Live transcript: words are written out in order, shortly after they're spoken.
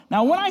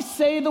Now, when I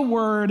say the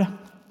word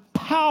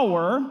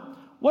power,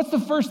 what's the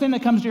first thing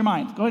that comes to your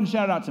mind? Go ahead and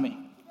shout it out to me.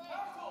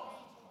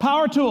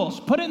 Power tools.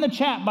 Put it in the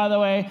chat, by the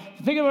way.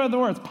 Think about the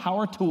words,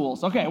 power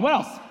tools. Okay, what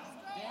else?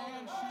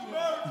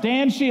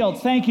 Dan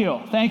Shields. Thank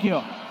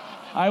you.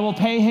 I will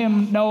pay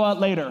him, Noah,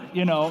 later.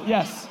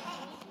 Yes.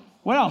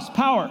 What else?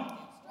 Power.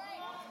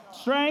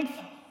 Strength.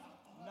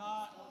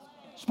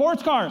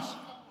 Sports cars.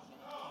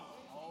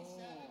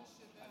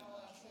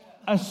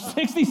 A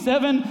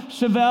 67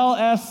 Chevelle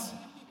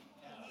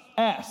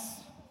SS.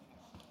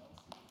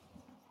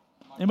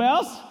 Anybody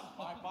else?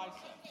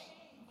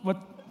 What?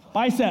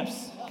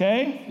 Biceps.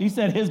 Okay? He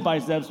said his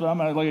biceps, but I'm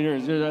going to look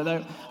at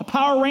yours.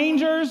 Power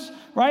Rangers,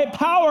 right?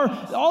 Power.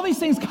 All these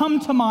things come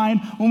to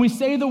mind when we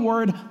say the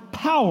word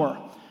power.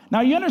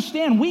 Now, you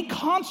understand, we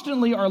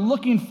constantly are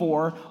looking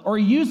for or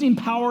using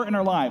power in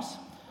our lives.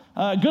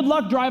 Good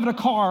luck driving a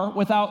car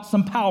without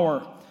some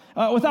power.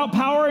 Without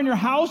power in your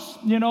house,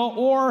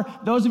 or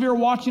those of you who are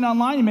watching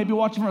online, you may be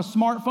watching from a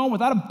smartphone.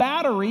 Without a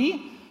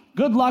battery,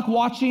 good luck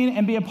watching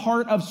and be a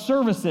part of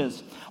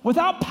services.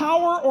 Without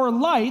power or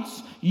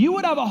lights, you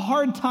would have a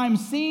hard time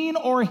seeing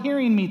or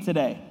hearing me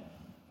today.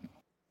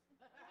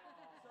 So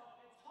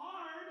it's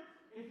hard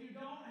if you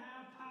don't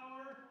have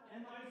power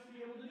and lights to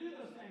be able to do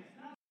those things.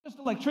 Not just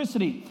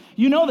electricity.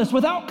 You know this.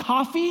 Without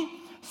coffee,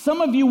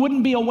 some of you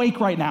wouldn't be awake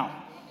right now.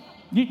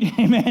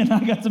 Amen.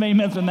 I got some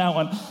amens from that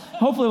one.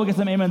 Hopefully we'll get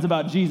some amens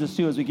about Jesus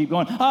too as we keep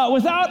going.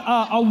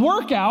 Without a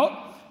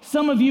workout,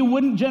 some of you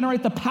wouldn't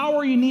generate the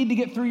power you need to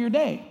get through your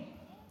day.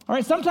 All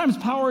right, sometimes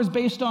power is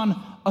based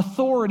on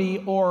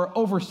authority or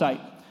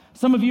oversight.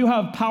 Some of you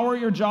have power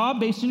at your job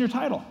based on your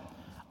title.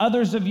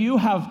 Others of you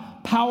have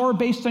power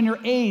based on your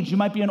age. You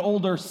might be an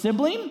older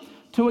sibling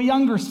to a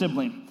younger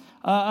sibling.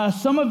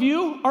 Some of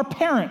you are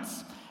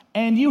parents,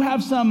 and you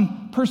have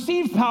some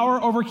perceived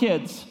power over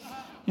kids.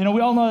 We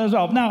all know that as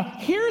well. Now,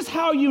 here's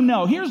how you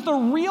know. Here's the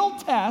real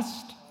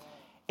test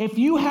if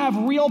you have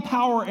real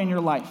power in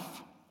your life.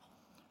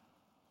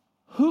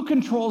 Who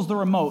controls the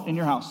remote in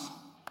your house?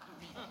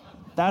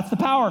 That's the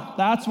power.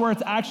 That's where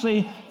it's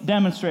actually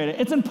demonstrated.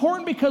 It's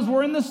important because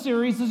we're in this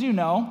series, as you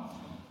know,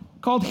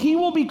 called He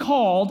Will Be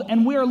Called,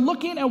 and we are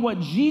looking at what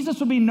Jesus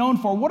would be known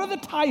for. What are the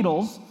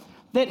titles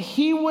that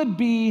He would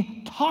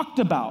be talked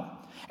about?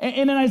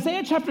 And in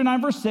Isaiah chapter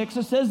 9, verse 6,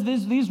 it says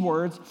these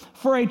words,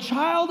 "For a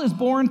child is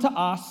born to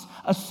us,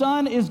 a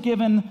son is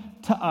given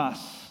to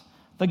us.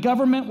 The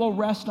government will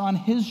rest on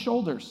His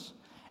shoulders,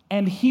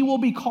 and He will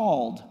be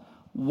called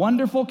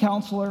Wonderful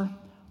Counselor,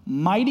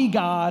 Mighty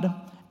God,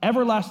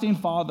 Everlasting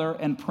Father,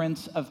 and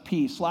Prince of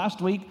Peace."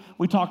 Last week,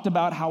 we talked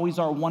about how He's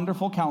our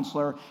wonderful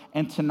counselor,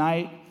 and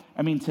today,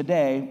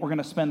 we're going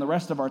to spend the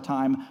rest of our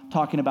time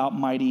talking about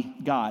Mighty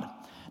God.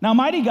 Now,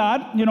 Mighty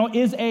God,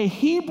 is a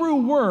Hebrew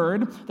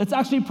word that's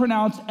actually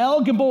pronounced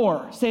El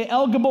Gabor. Say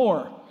El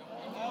Gabor.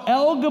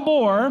 El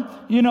Gabor,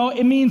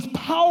 it means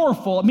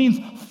powerful. It means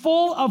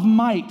full of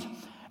might.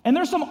 And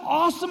there's some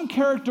awesome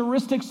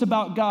characteristics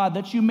about God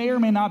that you may or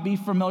may not be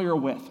familiar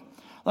with.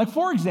 Like,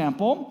 for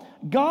example,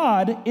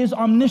 God is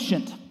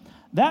omniscient.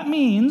 That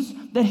means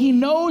that He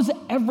knows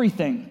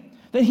everything,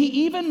 that He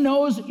even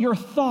knows your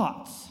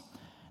thoughts.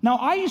 Now,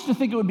 I used to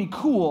think it would be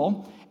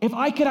cool if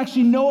I could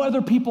actually know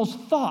other people's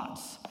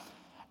thoughts.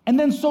 And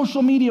then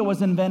social media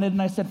was invented,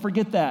 and I said,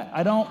 forget that.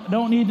 I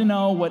don't need to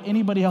know what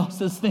anybody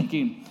else is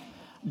thinking.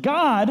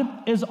 God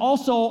is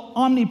also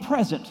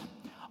omnipresent.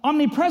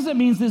 Omnipresent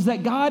means is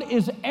that God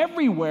is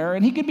everywhere,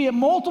 and He could be at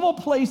multiple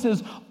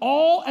places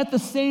all at the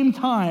same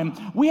time.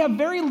 We have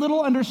very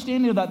little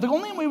understanding of that. The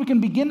only way we can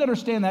begin to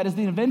understand that is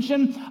the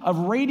invention of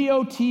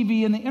radio,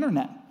 TV, and the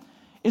internet.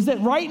 Is that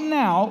right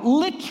now,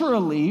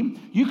 literally,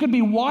 you could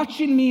be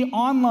watching me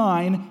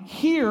online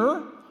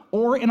here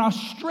or in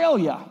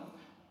Australia.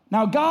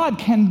 Now, God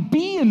can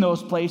be in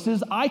those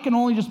places. I can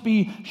only just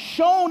be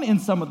shown in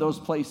some of those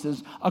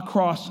places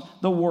across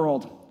the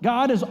world.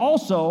 God is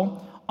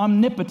also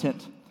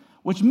omnipotent,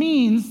 which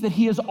means that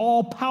He is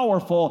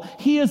all-powerful.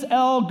 He is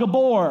El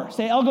Gabor.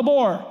 Say El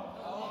Gabor.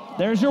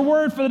 There's your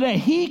word for the day.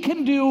 He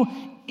can do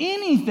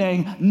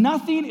anything.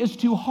 Nothing is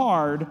too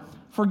hard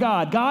for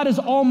God. God is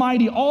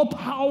almighty,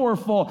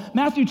 all-powerful.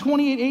 Matthew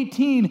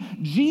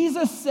 28:18,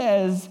 Jesus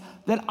says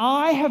that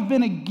I have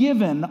been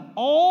given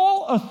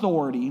all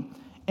authority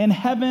in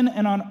heaven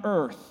and on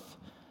earth.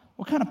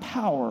 What kind of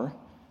power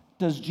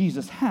does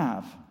Jesus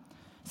have?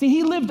 See,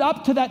 He lived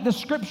up to that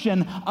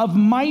description of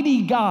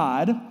mighty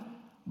God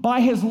by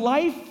His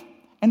life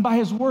and by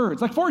His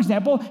words. Like, for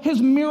example,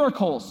 His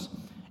miracles.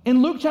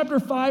 In Luke chapter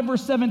 5,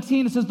 verse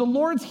 17, it says, the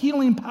Lord's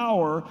healing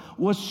power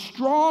was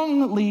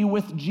strongly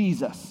with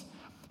Jesus.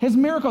 His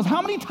miracles,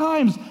 how many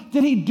times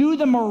did He do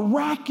the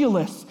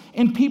miraculous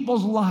in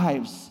people's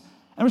lives?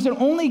 And we said,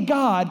 only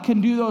God can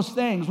do those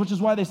things, which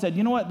is why they said,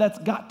 you know what, that's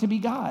got to be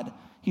God.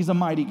 He's a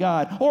mighty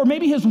God. Or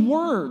maybe His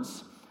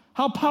words.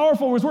 How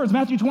powerful were His words?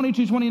 Matthew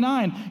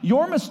 22:29.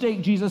 Your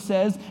mistake, Jesus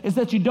says, is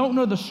that you don't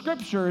know the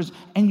scriptures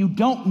and you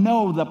don't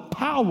know the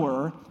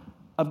power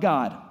of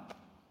God.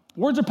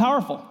 Words are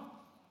powerful.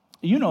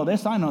 You know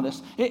this, I know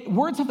this.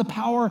 Words have the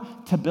power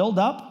to build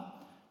up,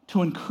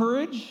 to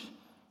encourage,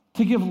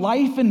 to give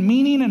life and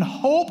meaning and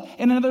hope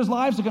in others'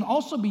 lives. It can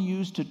also be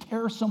used to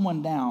tear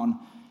someone down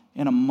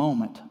in a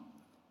moment.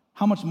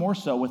 How much more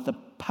so with the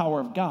power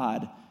of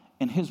God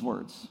and his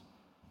words?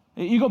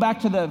 You go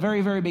back to the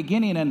very, very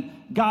beginning, and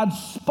God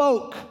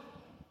spoke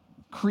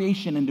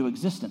creation into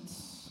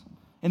existence.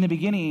 In the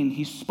beginning,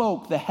 he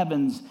spoke the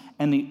heavens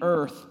and the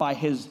earth by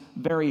his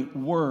very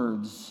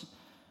words.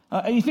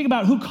 You think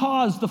about who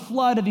caused the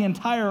flood of the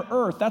entire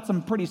earth. That's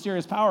some pretty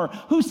serious power.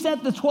 Who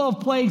sent the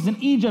 12 plagues in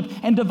Egypt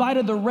and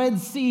divided the Red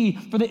Sea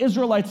for the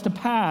Israelites to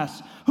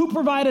pass? Who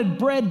provided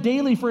bread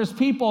daily for his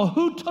people?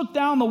 Who took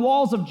down the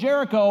walls of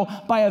Jericho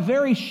by a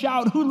very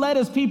shout? Who led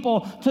his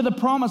people to the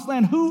promised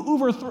land? Who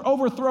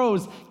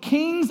overthrows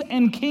kings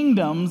and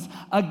kingdoms?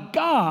 A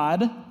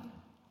God,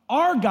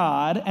 our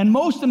God, and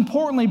most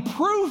importantly,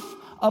 proof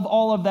of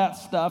all of that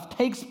stuff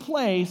takes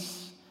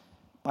place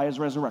by his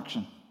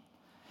resurrection.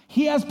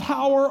 He has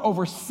power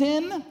over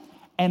sin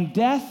and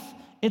death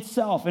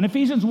itself. In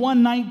Ephesians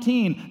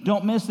 1:19,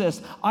 don't miss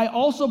this, I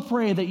also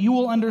pray that you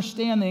will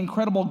understand the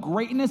incredible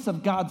greatness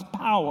of God's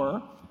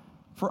power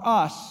for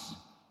us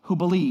who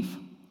believe.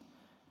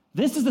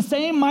 This is the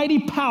same mighty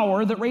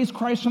power that raised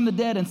Christ from the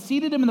dead and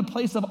seated him in the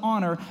place of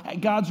honor at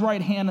God's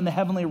right hand in the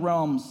heavenly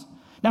realms.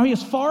 Now he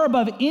is far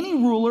above any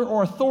ruler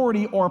or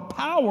authority or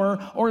power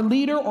or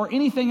leader or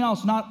anything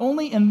else, not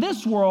only in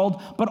this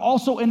world, but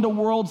also in the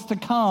worlds to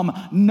come.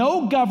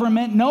 No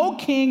government, no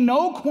king,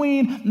 no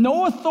queen,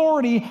 no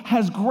authority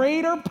has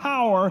greater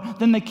power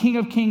than the King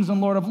of Kings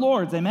and Lord of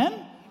Lords.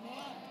 Amen?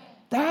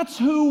 That's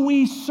who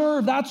we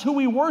serve. That's who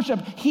we worship.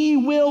 He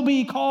will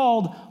be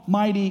called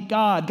mighty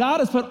God.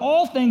 God has put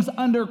all things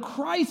under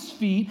Christ's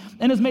feet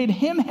and has made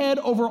him head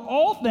over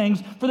all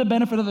things for the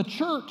benefit of the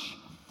church.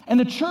 And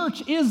the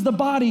church is the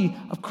body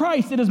of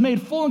Christ. It is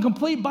made full and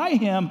complete by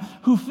him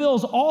who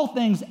fills all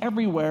things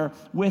everywhere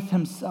with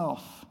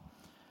himself.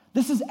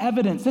 This is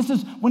evidence. This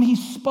is when he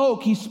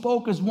spoke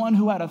as one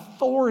who had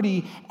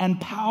authority and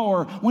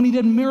power. When he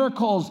did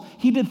miracles,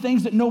 he did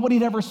things that nobody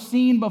had ever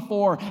seen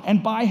before.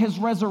 And by his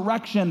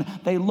resurrection,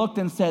 they looked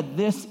and said,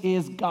 this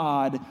is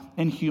God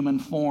in human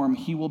form.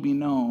 He will be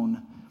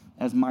known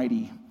as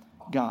mighty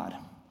God.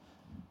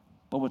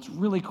 But what's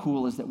really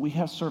cool is that we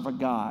serve a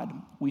God,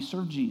 we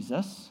serve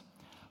Jesus,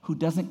 who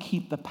doesn't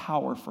keep the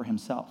power for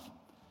himself.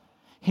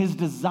 His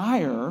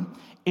desire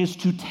is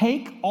to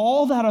take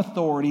all that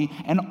authority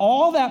and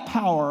all that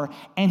power,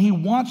 and he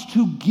wants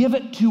to give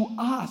it to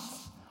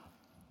us.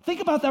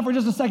 Think about that for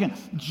just a second.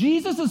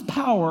 Jesus'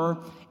 power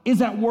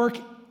is at work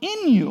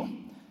in you.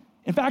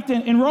 In fact,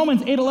 in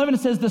Romans 8:11, it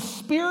says, the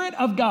Spirit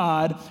of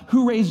God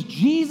who raised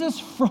Jesus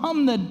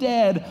from the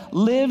dead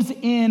lives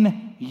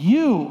in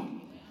you.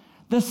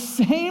 The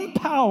same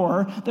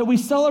power that we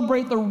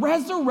celebrate the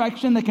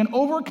resurrection that can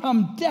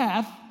overcome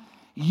death,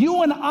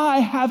 you and I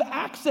have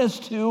access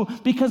to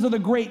because of the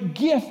great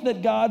gift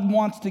that God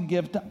wants to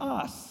give to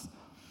us.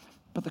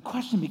 But the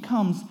question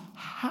becomes,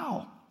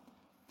 how?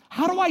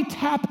 How do I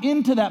tap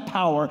into that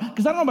power?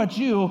 Because I don't know about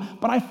you,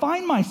 but I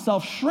find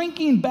myself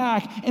shrinking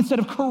back instead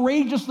of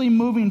courageously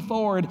moving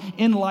forward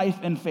in life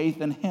and faith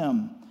in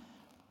him.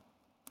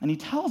 And he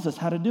tells us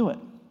how to do it.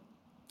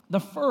 The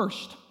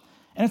first,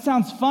 and it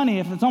sounds funny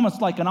if it's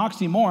almost like an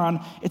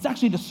oxymoron, it's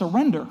actually to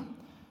surrender.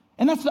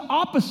 And that's the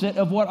opposite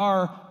of what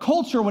our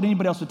culture, what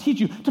anybody else would teach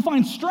you. To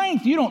find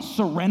strength, you don't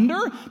surrender.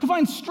 To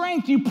find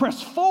strength, you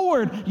press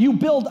forward, you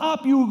build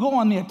up, you go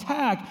on the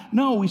attack.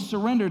 No, we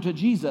surrender to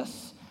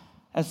Jesus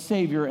as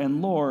Savior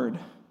and Lord.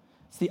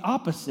 It's the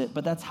opposite,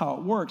 but that's how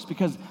it works,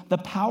 because the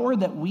power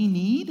that we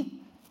need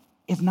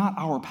is not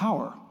our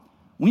power.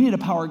 We need a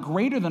power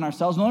greater than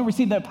ourselves. And the only way we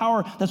receive that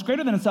power that's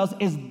greater than ourselves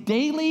is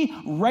daily,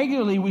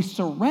 regularly, we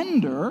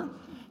surrender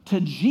to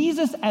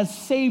Jesus as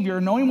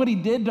Savior, knowing what he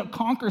did to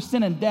conquer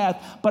sin and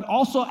death, but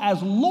also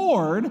as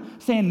Lord,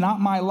 saying, not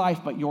my life,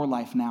 but your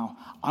life now.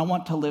 I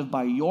want to live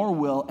by your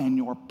will and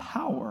your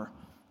power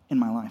in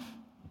my life.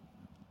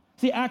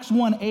 See, Acts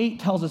 1:8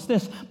 tells us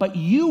this, but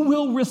you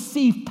will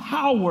receive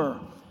power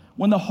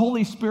when the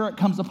Holy Spirit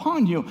comes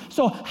upon you.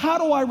 So how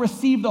do I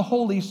receive the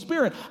Holy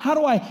Spirit? How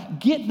do I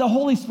get the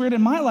Holy Spirit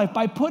in my life?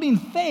 By putting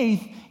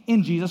faith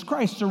in Jesus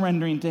Christ,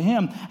 surrendering to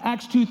him.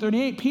 Acts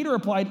 2:38, Peter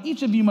replied,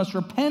 each of you must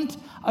repent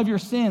of your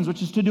sins,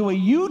 which is to do a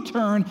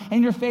U-turn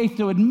in your faith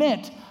to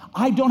admit,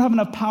 I don't have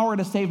enough power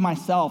to save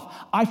myself.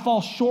 I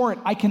fall short.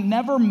 I can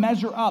never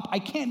measure up. I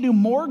can't do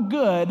more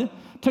good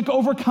to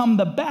overcome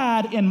the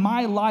bad in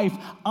my life.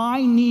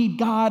 I need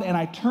God, and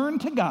I turn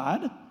to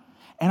God.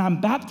 And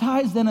I'm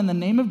baptized then in the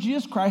name of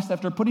Jesus Christ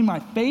after putting my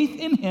faith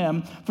in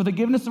him for the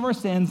forgiveness of our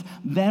sins.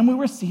 Then we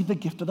receive the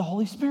gift of the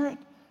Holy Spirit.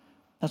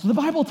 That's what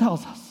the Bible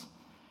tells us.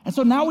 And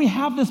so now we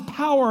have this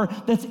power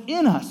that's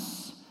in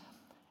us.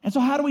 And so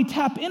how do we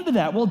tap into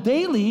that? Well,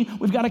 daily,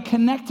 we've got to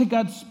connect to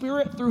God's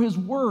Spirit through his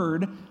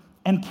word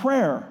and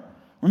prayer.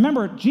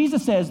 Remember,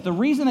 Jesus says the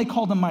reason they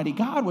called him mighty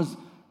God was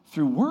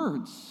through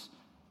words,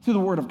 through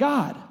the word of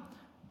God.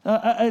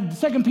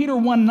 2 Peter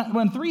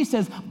 1:3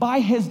 says,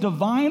 by his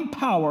divine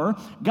power,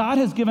 God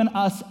has given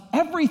us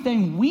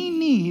everything we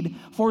need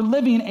for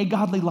living a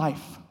godly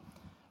life.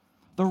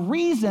 The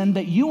reason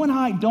that you and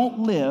I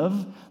don't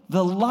live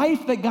the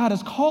life that God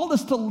has called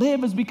us to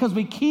live is because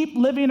we keep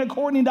living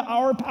according to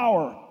our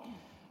power.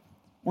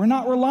 We're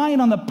not relying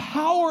on the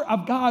power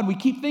of God. We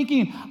keep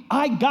thinking,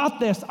 I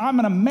got this. I'm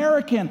an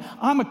American.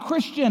 I'm a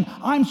Christian.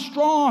 I'm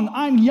strong.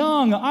 I'm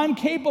young. I'm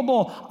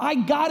capable. I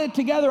got it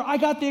together. I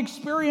got the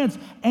experience.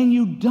 And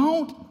you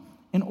don't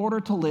in order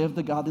to live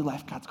the godly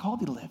life God's called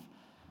you to live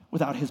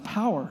without his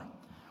power.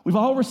 We've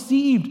all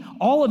received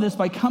all of this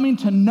by coming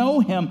to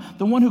know him,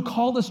 the one who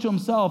called us to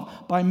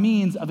himself by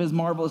means of his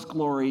marvelous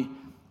glory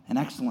and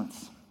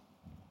excellence.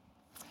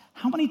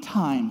 How many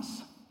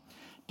times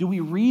do we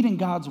read in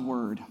God's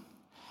word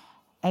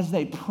as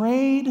they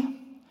prayed,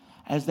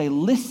 as they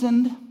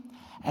listened,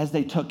 as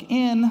they took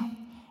in,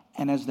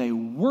 and as they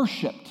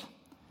worshiped,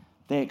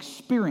 they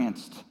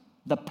experienced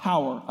the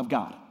power of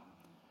God?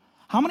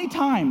 How many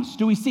times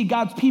do we see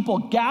God's people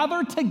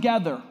gather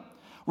together,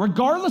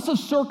 regardless of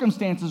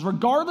circumstances,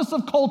 regardless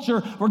of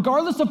culture,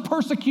 regardless of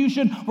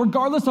persecution,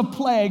 regardless of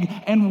plague,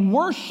 and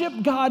worship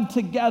God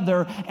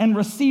together and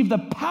receive the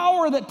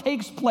power that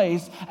takes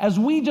place as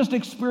we just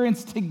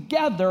experience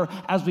together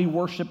as we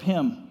worship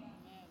him?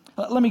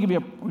 Let me give you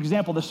an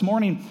example. This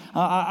morning,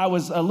 I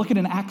was looking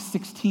in Acts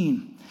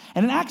 16.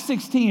 And in Acts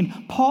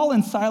 16, Paul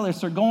and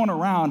Silas are going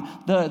around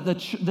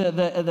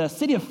the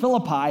city of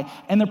Philippi,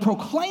 and they're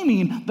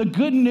proclaiming the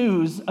good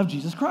news of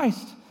Jesus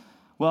Christ.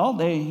 Well,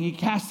 he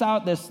casts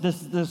out this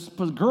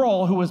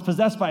girl who was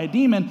possessed by a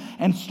demon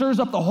and stirs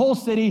up the whole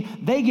city.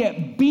 They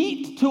get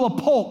beat to a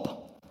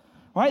pulp,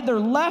 right? They're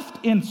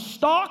left in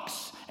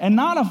stocks and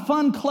not a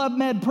fun Club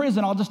Med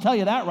prison. I'll just tell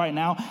you that right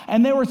now.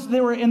 And they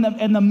were in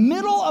the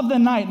middle of the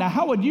night. Now,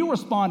 how would you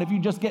respond if you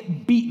just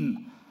get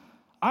beaten?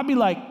 I'd be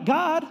like,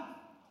 God,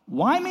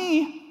 why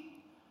me?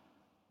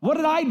 What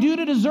did I do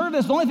to deserve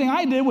this? The only thing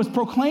I did was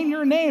proclaim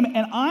your name,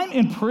 and I'm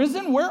in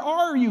prison? Where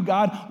are you,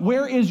 God?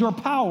 Where is your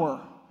power?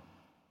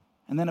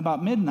 And then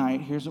about midnight,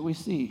 here's what we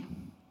see.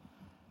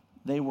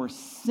 They were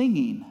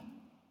singing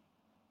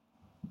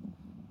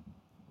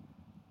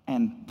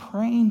and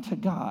praying to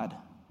God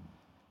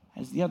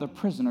as the other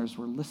prisoners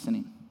were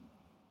listening.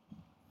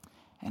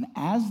 And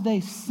as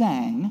they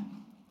sang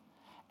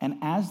and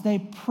as they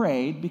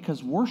prayed,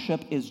 because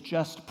worship is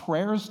just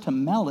prayers to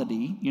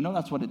melody, you know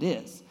that's what it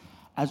is.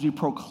 As we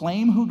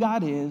proclaim who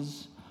God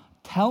is,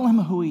 tell him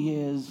who he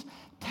is,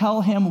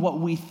 tell him what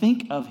we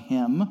think of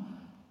him,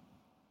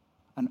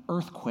 an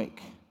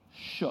earthquake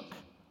shook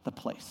the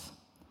place.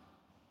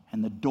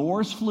 And the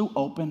doors flew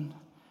open.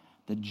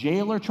 The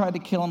jailer tried to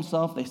kill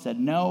himself. They said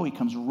no. He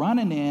comes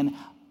running in,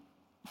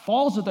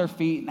 falls at their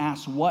feet, and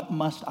asks, what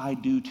must I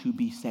do to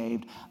be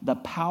saved? The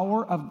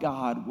power of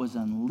God was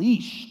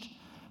unleashed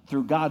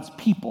through God's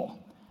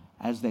people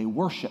as they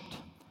worshiped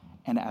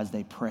and as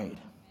they prayed.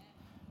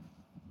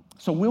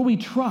 So will we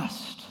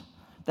trust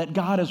that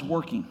God is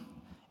working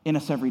in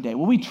us every day?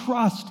 Will we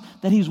trust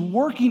that he's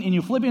working in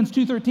you? Philippians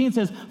 2:13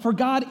 says, for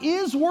God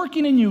is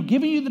working in you,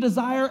 giving you the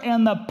desire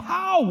and the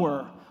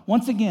power,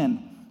 once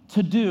again,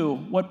 to do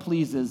what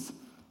pleases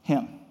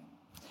him.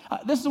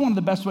 This is one of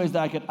the best ways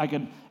that I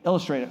could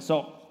illustrate it.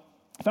 So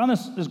I found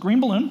this green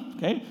balloon,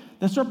 okay?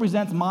 This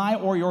represents my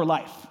or your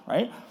life,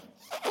 right?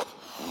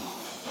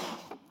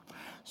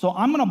 So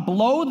I'm going to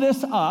blow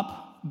this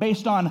up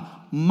based on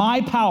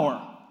my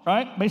power,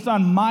 right? Based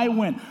on my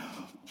wind.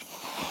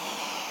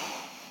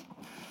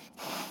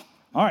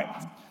 All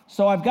right,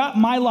 so I've got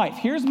my life.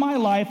 Here's my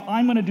life.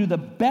 I'm going to do the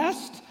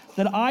best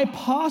that I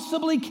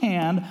possibly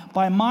can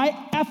by my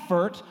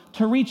effort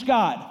to reach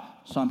God.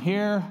 So I'm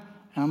here,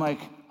 and I'm like,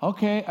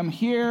 okay, I'm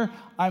here.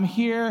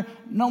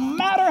 No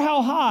matter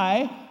how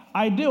high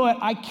I do it,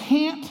 I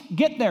can't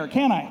get there,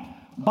 can I?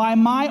 By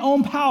my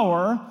own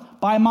power,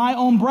 by my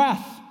own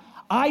breath.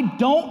 I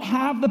don't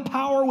have the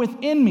power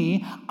within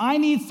me. I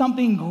need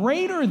something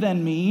greater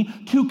than me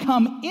to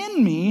come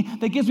in me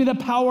that gives me the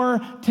power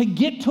to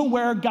get to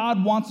where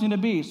God wants me to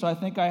be. So I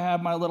think I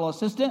have my little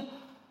assistant.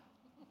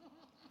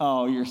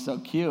 Oh, you're so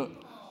cute.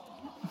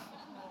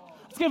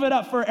 Let's give it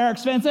up for Eric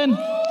Svensson.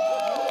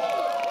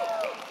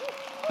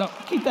 No,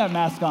 keep that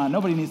mask on.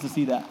 Nobody needs to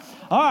see that.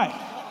 All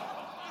right.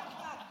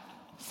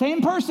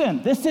 Same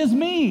person. This is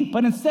me.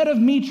 But instead of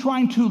me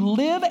trying to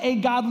live a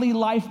godly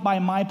life by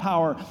my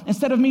power,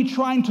 instead of me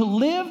trying to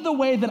live the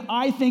way that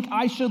I think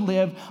I should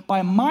live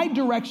by my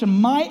direction,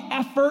 my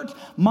effort,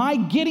 my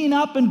getting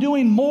up and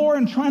doing more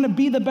and trying to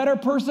be the better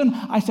person,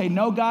 I say,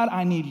 no, God,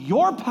 I need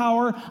your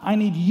power. I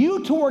need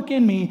you to work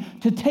in me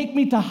to take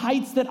me to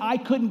heights that I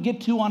couldn't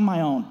get to on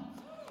my own.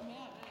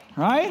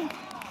 Right?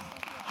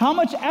 How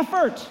much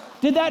effort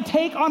did that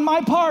take on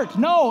my part?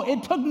 No,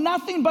 it took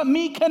nothing but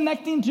me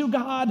connecting to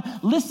God,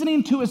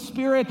 listening to his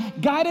spirit,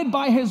 guided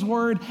by his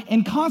word,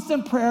 in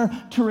constant prayer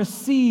to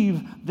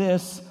receive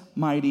this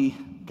mighty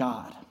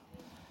God.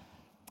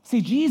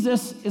 See,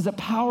 Jesus is a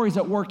power, he's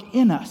at work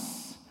in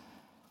us.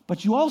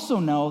 But you also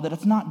know that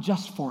it's not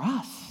just for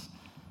us.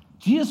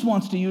 Jesus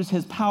wants to use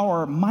his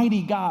power,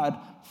 mighty God,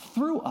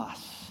 through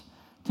us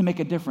to make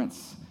a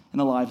difference in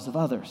the lives of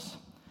others.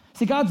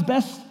 See, God's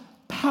best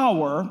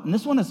power, and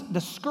this one is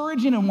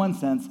discouraging in one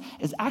sense,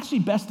 is actually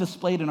best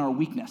displayed in our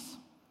weakness.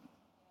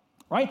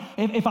 Right?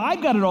 If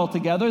I've got it all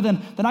together,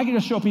 then I can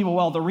just show people,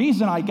 well, the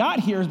reason I got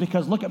here is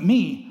because look at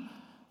me.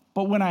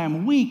 But when I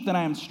am weak, then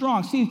I am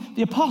strong. See,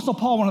 the Apostle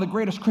Paul, one of the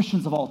greatest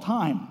Christians of all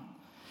time,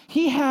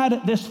 he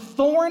had this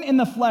thorn in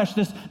the flesh,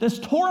 this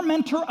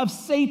tormentor of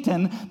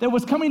Satan that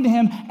was coming to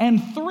him,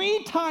 and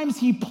 3 times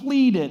he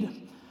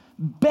pleaded,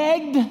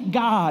 begged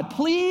God,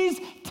 please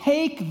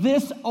take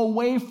this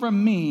away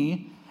from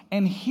me.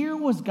 And here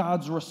was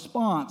God's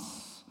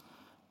response.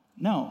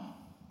 No,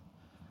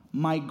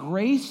 my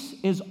grace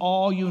is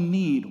all you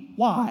need.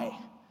 Why?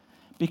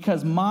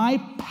 Because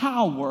my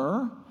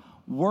power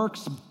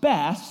works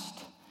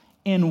best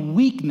in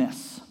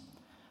weakness.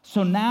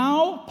 So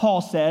now,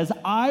 Paul says,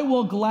 I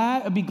will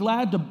be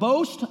glad to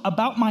boast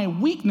about my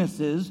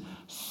weaknesses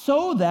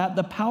so that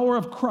the power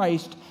of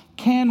Christ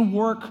can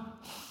work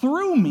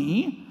through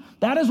me.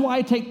 That is why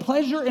I take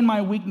pleasure in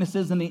my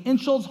weaknesses, in the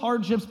insults,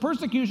 hardships,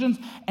 persecutions,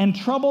 and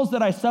troubles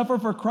that I suffer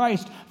for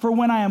Christ. For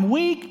when I am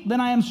weak,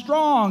 then I am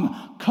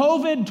strong.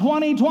 COVID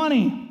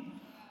 2020.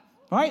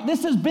 Right?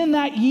 This has been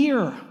that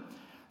year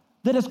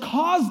that has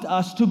caused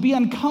us to be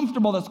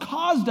uncomfortable, that's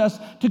caused us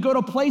to go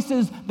to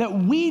places that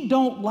we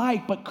don't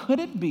like. But could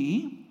it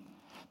be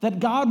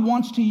that God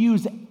wants to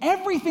use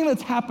everything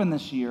that's happened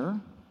this year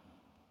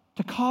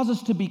to cause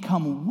us to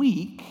become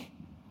weak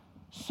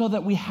so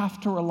that we have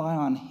to rely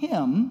on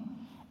Him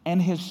and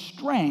His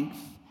strength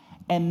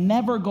and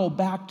never go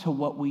back to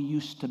what we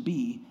used to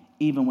be,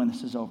 even when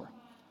this is over?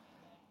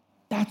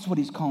 That's what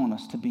He's calling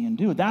us to be and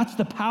do. That's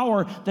the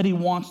power that He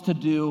wants to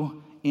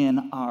do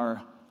in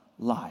our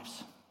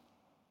lives.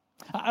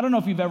 I don't know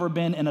if you've ever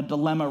been in a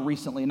dilemma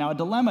recently. Now, a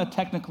dilemma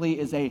technically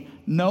is a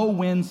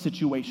no-win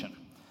situation.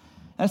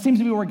 That seems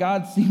to be where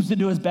God seems to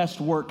do His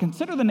best work.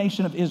 Consider the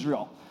nation of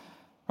Israel.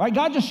 Right?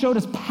 God just showed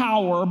His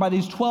power by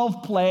these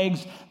 12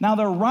 plagues. Now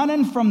they're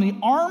running from the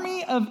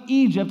army of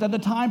Egypt at the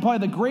time,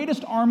 probably the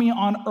greatest army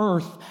on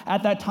earth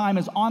at that time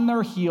is on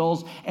their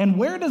heels. And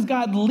where does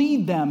God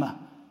lead them?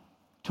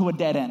 To a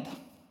dead end.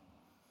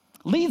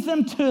 Leads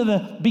them to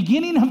the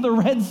beginning of the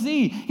Red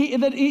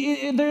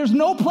Sea. There's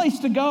no place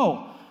to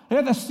go. They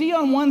got the sea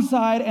on one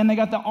side and they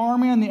got the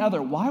army on the other.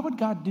 Why would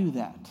God do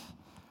that?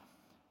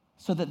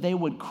 So that they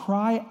would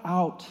cry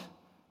out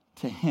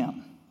to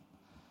Him.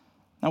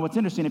 Now, what's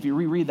interesting, if you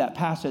reread that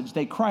passage,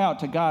 they cry out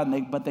to God,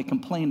 but they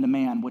complain to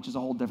man, which is a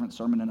whole different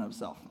sermon in and of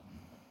itself.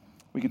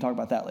 We can talk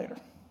about that later.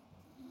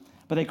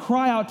 But they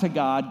cry out to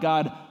God.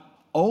 God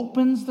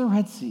opens the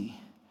Red Sea,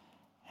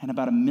 and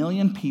about 1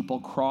 million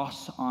people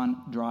cross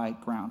on dry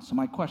ground. So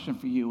my question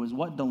for you is,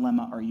 what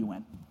dilemma are you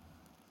in?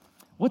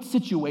 What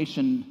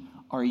situation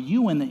are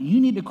you in that you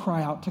need to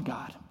cry out to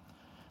God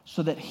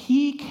so that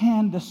He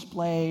can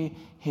display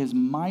His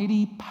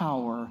mighty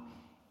power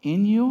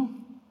in you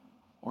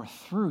or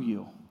through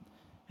you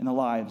in the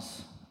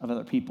lives of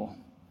other people?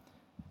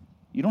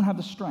 You don't have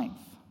the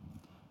strength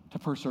to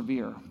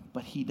persevere,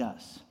 but He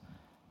does,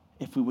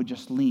 if we would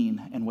just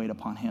lean and wait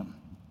upon Him.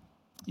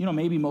 You know,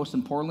 maybe most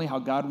importantly, how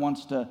God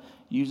wants to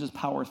use His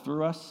power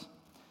through us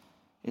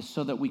is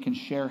so that we can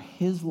share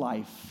His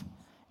life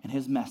and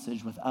His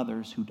message with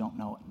others who don't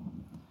know it.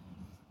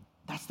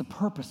 That's the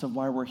purpose of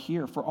why we're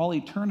here. For all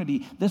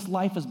eternity, this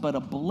life is but a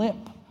blip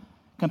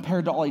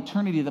compared to all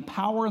eternity. The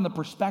power and the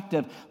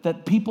perspective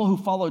that people who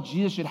follow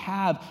Jesus should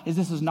have is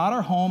this is not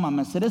our home. I'm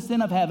a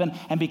citizen of heaven,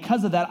 and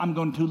because of that, I'm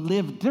going to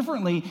live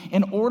differently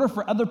in order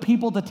for other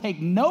people to take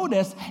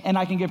notice, and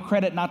I can give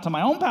credit not to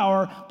my own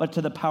power, but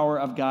to the power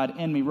of God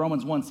in me.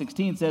 Romans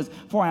 1:16 says,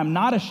 "For I am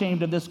not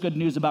ashamed of this good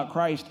news about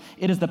Christ.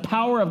 It is the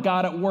power of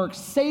God at work,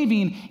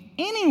 saving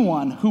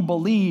anyone who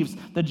believes,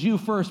 the Jew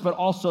first, but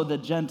also the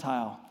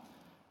Gentile."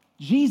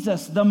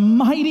 Jesus, the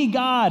mighty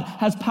God,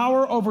 has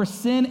power over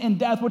sin and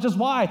death, which is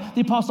why the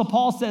Apostle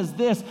Paul says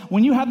this.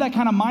 When you have that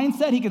kind of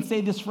mindset, he can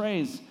say this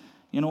phrase,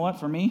 you know what,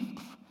 for me,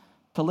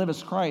 to live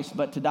is Christ,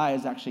 but to die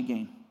is actually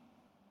gain.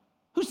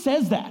 Who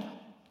says that?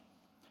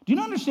 Do you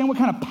not understand what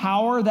kind of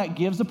power that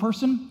gives a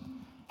person?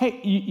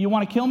 Hey, you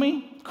want to kill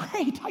me?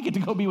 Great, I get to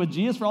go be with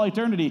Jesus for all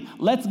eternity.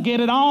 Let's get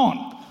it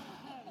on.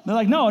 They're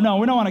like, no,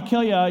 we don't want to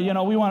kill you. You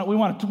know, we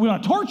want to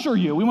torture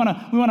you. We want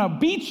to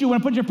beat you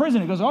and put you in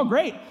prison. He goes, oh,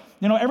 great.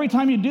 You know, every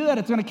time you do that,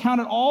 it's going to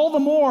count it all the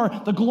more.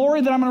 The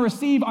glory that I'm going to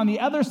receive on the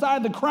other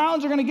side, the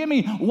crowns are going to give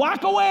me.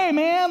 Whack away,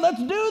 man. Let's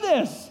do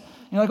this.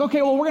 And you're like,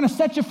 okay, well, we're going to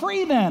set you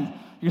free then. You're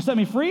going to set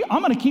me free?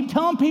 I'm going to keep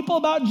telling people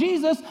about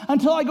Jesus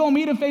until I go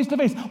meet him face to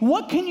face.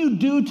 What can you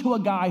do to a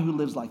guy who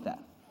lives like that?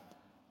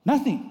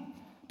 Nothing.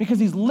 Because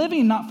he's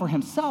living not for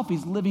himself.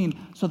 He's living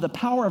so the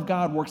power of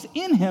God works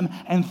in him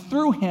and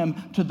through him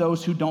to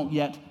those who don't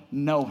yet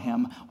know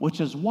him,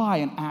 which is why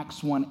in Acts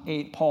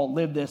 1:8, Paul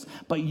lived this.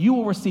 But you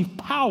will receive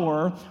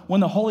power when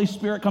the Holy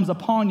Spirit comes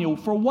upon you.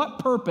 For what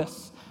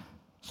purpose?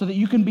 So that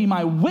you can be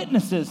my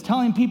witnesses,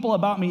 telling people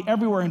about me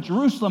everywhere in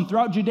Jerusalem,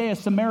 throughout Judea,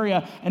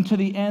 Samaria, and to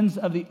the ends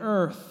of the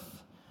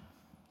earth.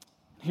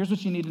 Here's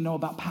what you need to know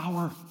about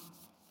power.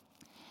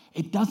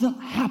 It doesn't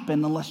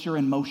happen unless you're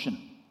in motion.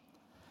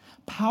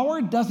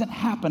 Power doesn't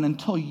happen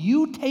until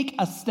you take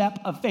a step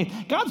of faith.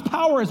 God's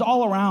power is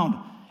all around.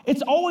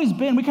 It's always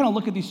been, we kind of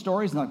look at these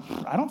stories and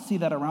like, I don't see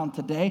that around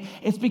today.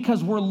 It's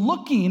because we're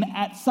looking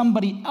at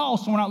somebody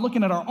else and we're not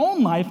looking at our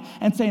own life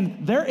and saying,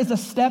 there is a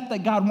step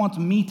that God wants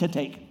me to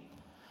take.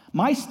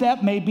 My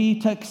step may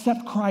be to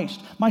accept Christ.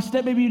 My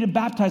step may be to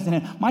baptize in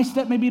Him. My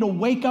step may be to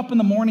wake up in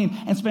the morning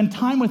and spend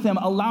time with Him,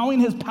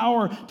 allowing His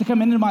power to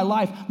come into my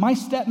life. My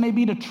step may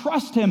be to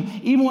trust Him,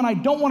 even when I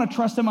don't want to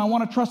trust Him, I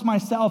want to trust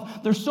myself.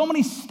 There's so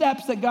many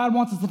steps that God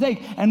wants us to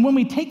take. And when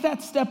we take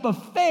that step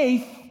of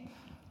faith,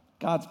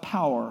 God's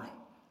power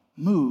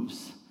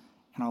moves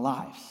in our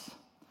lives.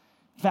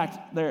 In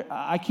fact,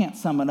 I can't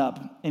sum it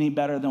up any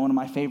better than one of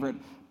my favorite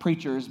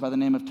preachers by the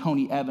name of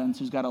Tony Evans,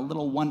 who's got a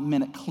little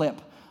 1-minute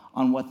clip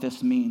on what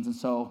this means. And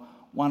so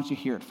why don't you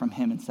hear it from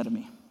him instead of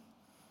me?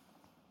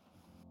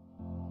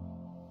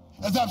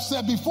 As I've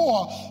said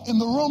before, in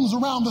the rooms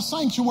around the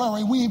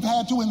sanctuary, we've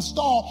had to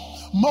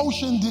install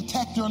motion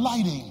detector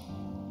lighting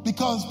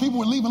because people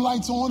were leaving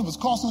lights on. It was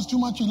costing us too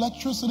much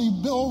electricity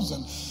bills,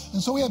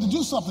 and so we had to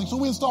do something. So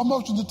we installed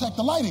motion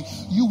detector lighting.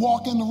 You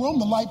walk in the room,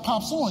 the light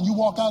pops on. You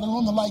walk out of the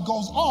room, the light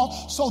goes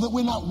off, so that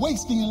we're not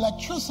wasting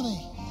electricity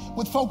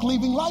with folk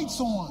leaving lights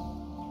on.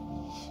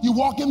 You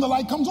walk in, the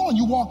light comes on.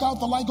 You walk out,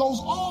 the light goes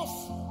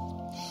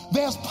off.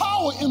 There's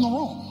power in the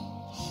room.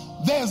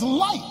 There's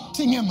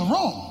lighting in the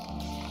room.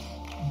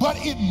 But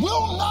it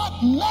will not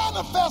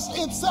manifest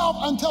itself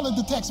until it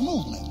detects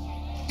movement.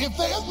 If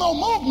there is no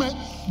movement,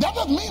 that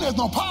doesn't mean there's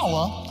no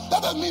power.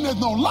 That doesn't mean there's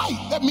no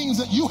light. That means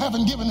that you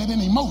haven't given it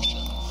any motion.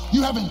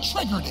 You haven't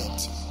triggered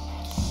it.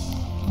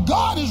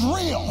 God is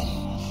real.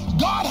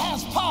 God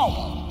has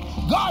power.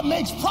 God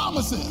makes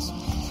promises.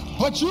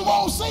 But you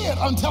won't see it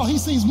until He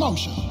sees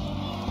motion.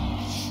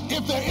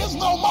 If there is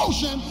no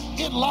motion,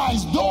 it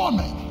lies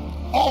dormant,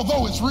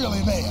 although it's really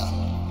there.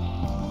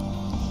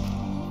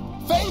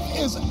 Faith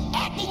is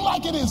acting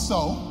like it is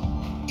so,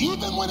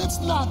 even when it's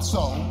not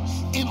so,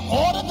 in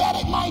order that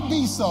it might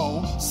be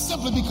so,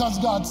 simply because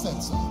God said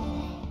so.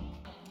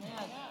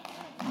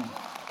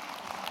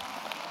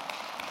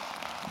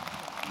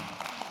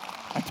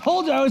 I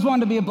told you I always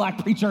wanted to be a black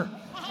preacher.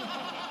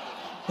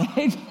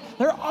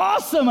 They're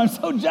awesome. I'm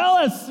so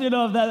jealous,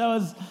 of that. That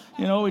was,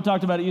 we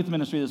talked about at youth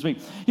ministry this week.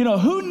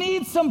 Who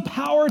needs some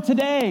power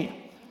today?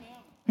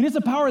 Who needs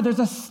some power? There's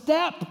a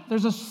step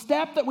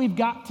that we've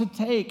got to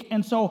take.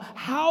 And so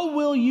how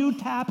will you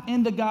tap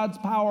into God's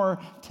power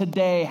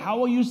today? How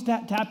will you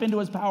tap into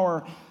His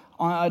power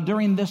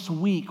during this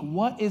week?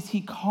 What is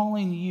He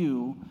calling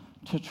you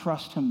to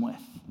trust Him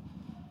with?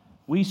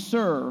 We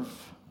serve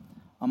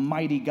a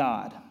mighty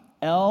God,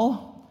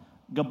 El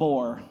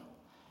Gabor,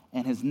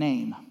 and His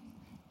name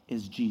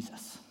is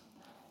Jesus.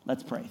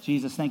 Let's pray.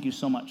 Jesus, thank you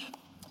so much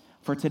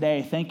for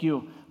today. Thank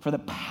you for the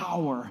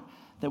power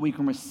that we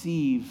can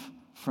receive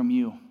from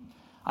you.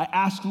 I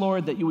ask,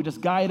 Lord, that you would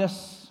just guide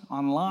us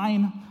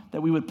online,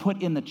 that we would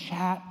put in the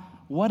chat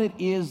what it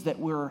is that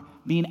we're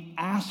being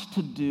asked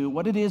to do,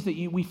 what it is that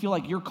we feel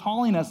like you're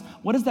calling us.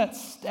 What is that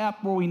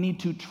step where we need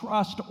to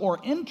trust or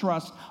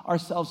entrust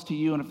ourselves to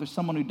you? And if there's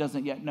someone who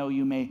doesn't yet know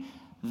you, may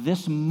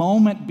this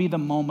moment be the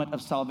moment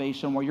of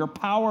salvation where your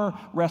power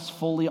rests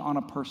fully on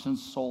a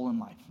person's soul and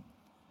life.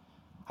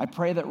 I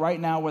pray that right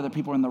now, whether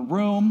people are in the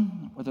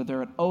room, whether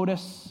they're at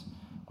Otis,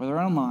 whether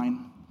they're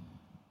online,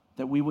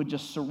 that we would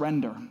just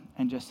surrender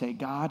and just say,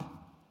 God,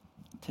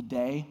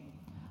 today,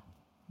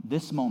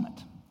 this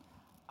moment,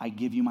 I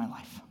give you my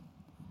life.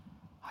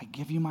 I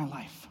give you my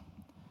life.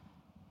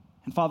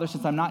 And Father,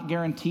 since I'm not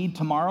guaranteed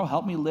tomorrow,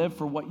 help me live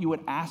for what you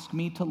would ask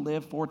me to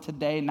live for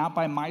today, not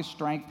by my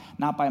strength,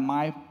 not by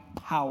my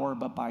power,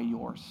 but by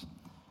yours.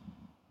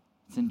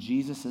 It's in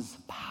Jesus'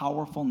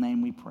 powerful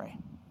name we pray.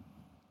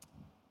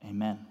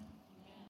 Amen.